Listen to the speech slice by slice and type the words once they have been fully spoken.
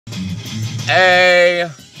Hey,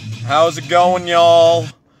 how's it going, y'all?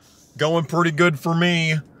 Going pretty good for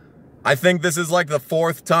me. I think this is like the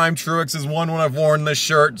 4th time Truex has won when I've worn this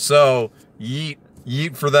shirt, so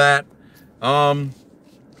yeet for that.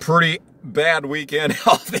 Pretty bad weekend,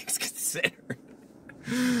 all things considered.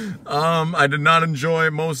 I did not enjoy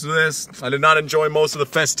most of this. I did not enjoy most of the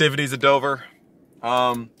festivities at Dover.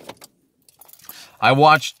 I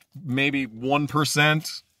watched maybe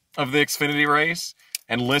 1% of the Xfinity race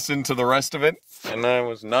and listened to the rest of it, and I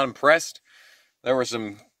was not impressed. There were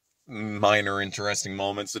some minor interesting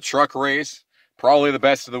moments. The truck race, probably the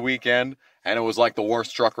best of the weekend, and it was like the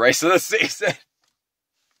worst truck race of the season.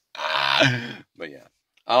 But yeah.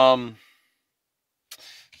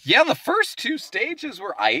 Yeah, the first 2 stages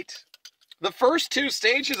were aight. The first 2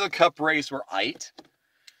 stages of Cup race were aight.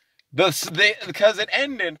 Because it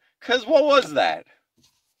ended, because what was that?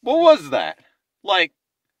 What was that? Like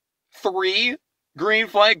 3 green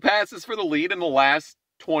flag passes for the lead in the last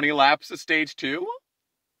 20 laps of stage 2?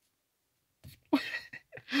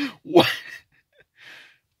 What?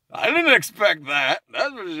 I didn't expect that,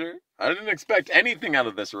 that's for sure. I didn't expect anything out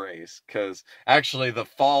of this race, because actually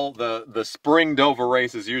the spring Dover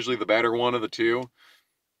race is usually the better one of the 2.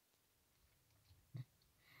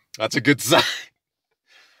 That's a good sign.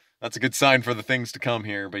 That's a good sign for the things to come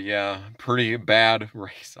here, but yeah, pretty bad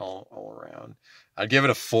race all around. I'd give it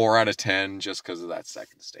a 4 out of 10 just because of that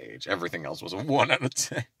second stage. Everything else was a 1 out of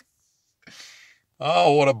 10.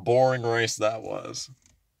 Oh, what a boring race that was.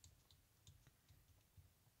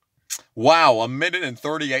 Wow, 1 minute and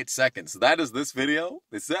 38 seconds. That is this video?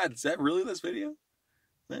 Is that really this video?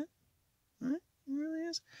 It really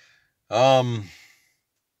is?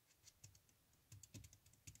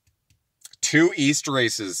 2 East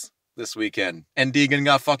races this weekend, and Deegan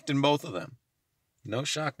got fucked in both of them. No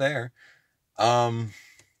shock there.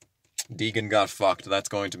 Deegan got fucked. That's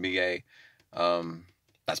going to be a,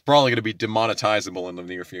 that's probably going to be demonetizable in the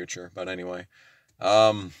near future. But anyway,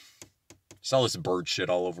 just all this bird shit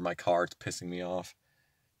all over my car. It's pissing me off.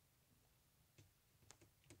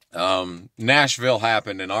 Nashville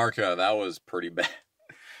happened in ARCA. That was pretty bad.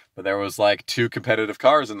 But there was like 2 competitive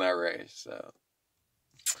cars in that race. So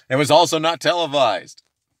it was also not televised.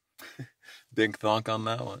 Big thonk on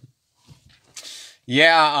that one.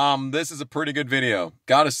 Yeah, this is a pretty good video.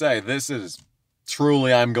 Gotta say, this is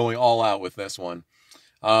truly, I'm going all out with this one.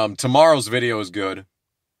 Tomorrow's video is good.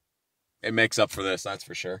 It makes up for this, that's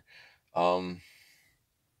for sure.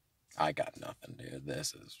 I got nothing, dude.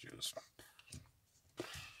 This is just,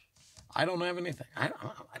 I don't have anything. I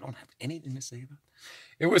don't have anything to say about it.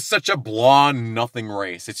 It was such a blonde nothing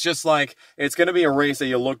race. It's just like, it's going to be a race that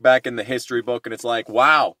you look back in the history book and it's like,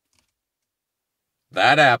 wow,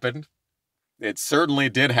 that happened. It certainly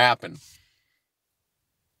did happen.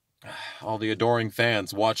 All the adoring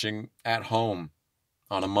fans watching at home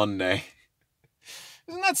on a Monday.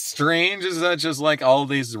 Isn't that strange? Is that just like all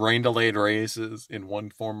these rain-delayed races in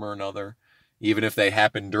one form or another? Even if they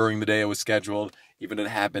happen during the day it was scheduled, even if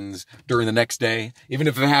it happens during the next day, even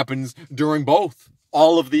if it happens during both.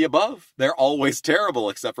 All of the above. They're always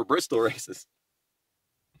terrible except for Bristol races.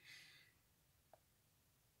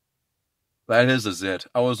 That is a zit.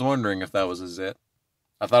 I was wondering if that was a zit.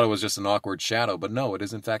 I thought it was just an awkward shadow, but no, it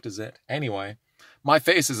is in fact a zit. Anyway, my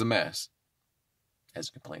face is a mess. As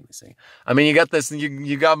you can plainly see. I mean, you got this,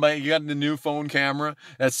 you got the new phone camera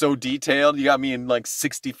that's so detailed. You got me in like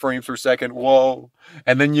 60 frames per second. Whoa.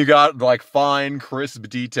 And then you got like fine, crisp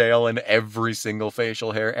detail in every single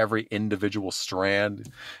facial hair. Every individual strand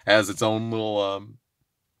has its own little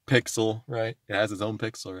pixel, right? It has its own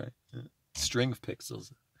pixel, right? String of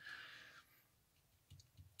pixels.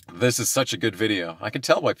 This is such a good video. I can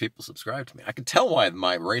tell why people subscribe to me. I can tell why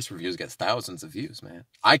my race reviews get thousands of views, man.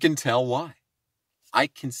 I can tell why. I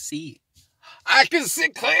can see. I can see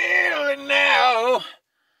clearly now.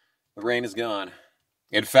 The rain is gone.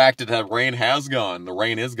 In fact, the rain has gone. The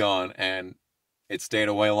rain is gone, and it stayed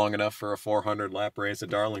away long enough for a 400-lap race at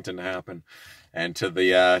Darlington to happen, and to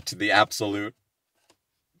the absolute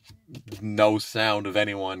no sound of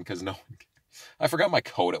anyone, because no one. I forgot my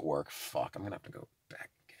code at work. Fuck, I'm gonna have to go back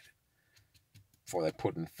and get it before they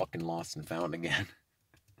put in fucking lost and found again.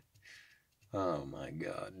 Oh my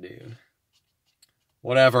god, dude.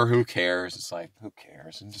 Whatever, who cares? It's like, who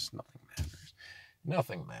cares? And just nothing matters.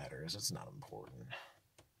 Nothing matters. It's not important.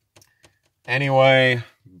 Anyway,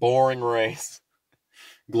 boring race.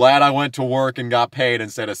 Glad I went to work and got paid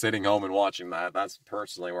instead of sitting home and watching that. That's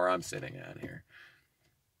personally where I'm sitting at here.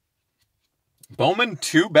 Bowman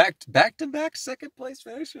 2 back-to-back second place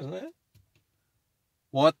finishes, man.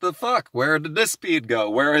 What the fuck? Where did this speed go?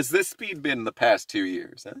 Where has this speed been the past 2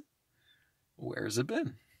 years, huh? Where's it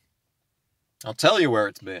been? I'll tell you where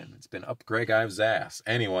it's been. It's been up Greg Ives' ass.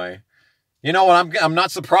 Anyway, you know what? I'm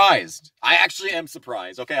not surprised. I actually am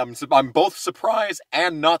surprised. Okay, I'm both surprised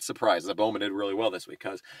and not surprised that Bowman did really well this week,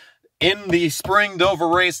 because in the spring Dover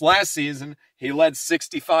race last season, he led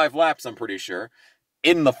 65 laps, I'm pretty sure.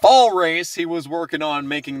 In the fall race, he was working on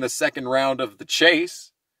making the second round of the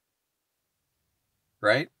chase.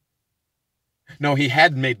 Right? No, he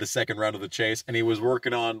had made the second round of the chase, and he was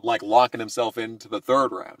working on, like, locking himself into the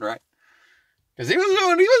third round, right? Because he was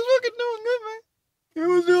fucking doing good, man. He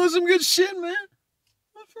was doing some good shit, man.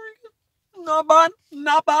 That's pretty good. Not bad.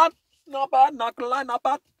 Not gonna lie, not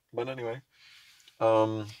bad. But anyway.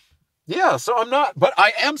 Yeah, so I'm not, but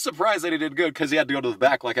I am surprised that he did good because he had to go to the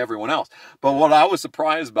back like everyone else. But what I was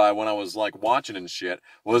surprised by when I was like watching and shit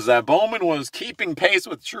was that Bowman was keeping pace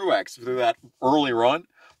with Truex through that early run.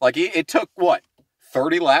 Like it took what,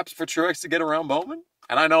 30 laps for Truex to get around Bowman?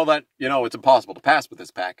 And I know that, you know, it's impossible to pass with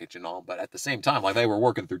this package and all, but at the same time, like they were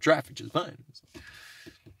working through traffic just fine.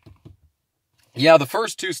 Yeah, the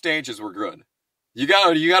first two stages were good. You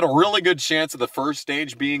got a really good chance of the first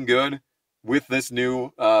stage being good with this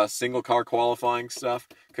new single car qualifying stuff,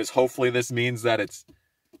 because hopefully this means that it's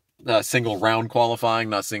single round qualifying,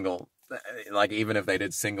 not single, like even if they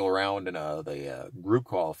did single round in the group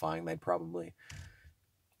qualifying,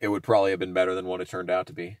 it would probably have been better than what it turned out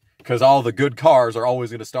to be, because all the good cars are always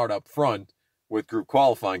going to start up front with group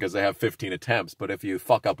qualifying because they have 15 attempts. But if you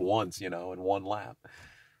fuck up once, you know, in one lap,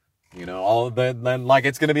 you know, then like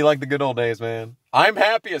it's going to be like the good old days, man. I'm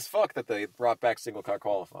happy as fuck that they brought back single car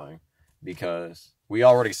qualifying, because we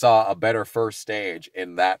already saw a better first stage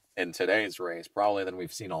in today's race probably than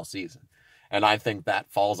we've seen all season. And I think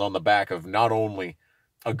that falls on the back of not only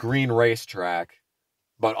a green racetrack,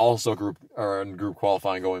 but also group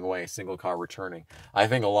qualifying going away, single car returning. I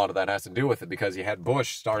think a lot of that has to do with it, because you had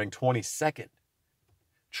Busch starting 22nd.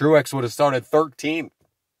 Truex would have started 13th.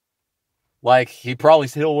 Like, he probably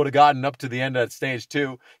still would have gotten up to the end of stage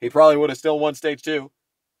 2. He probably would have still won stage 2.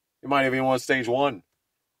 He might have even won stage 1.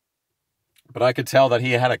 But I could tell that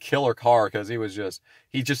he had a killer car, because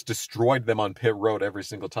he just destroyed them on pit road every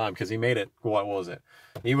single time, because he made it, what was it?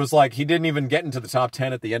 He was like, he didn't even get into the top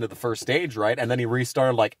 10 at the end of the first stage, right? And then he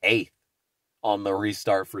restarted like 8th on the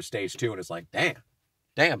restart for stage 2. And it's like,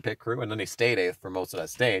 damn pit crew. And then he stayed 8th for most of that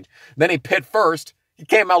stage. Then he pit first. He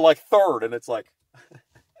came out like 3rd, and it's like,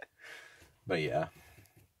 but yeah.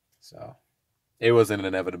 So it was an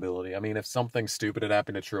inevitability. I mean, if something stupid had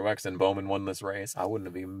happened to Truex and Bowman won this race, I wouldn't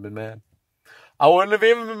have even been mad. I wouldn't have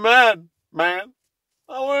even been mad, man.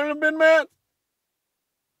 I wouldn't have been mad.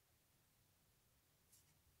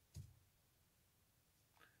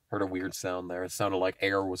 Heard a weird sound there. It sounded like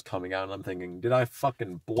air was coming out, and I'm thinking, did I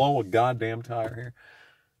fucking blow a goddamn tire here?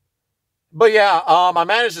 But yeah, I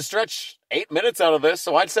managed to stretch 8 minutes out of this,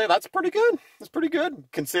 so I'd say that's pretty good. That's pretty good,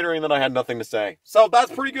 considering that I had nothing to say. So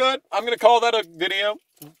that's pretty good. I'm going to call that a video.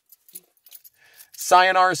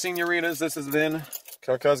 Sayonara, senoritas. This has been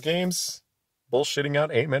Kaka's Games. Bullshitting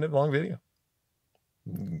out 8-minute long video.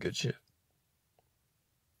 Good shit.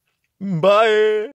 Bye.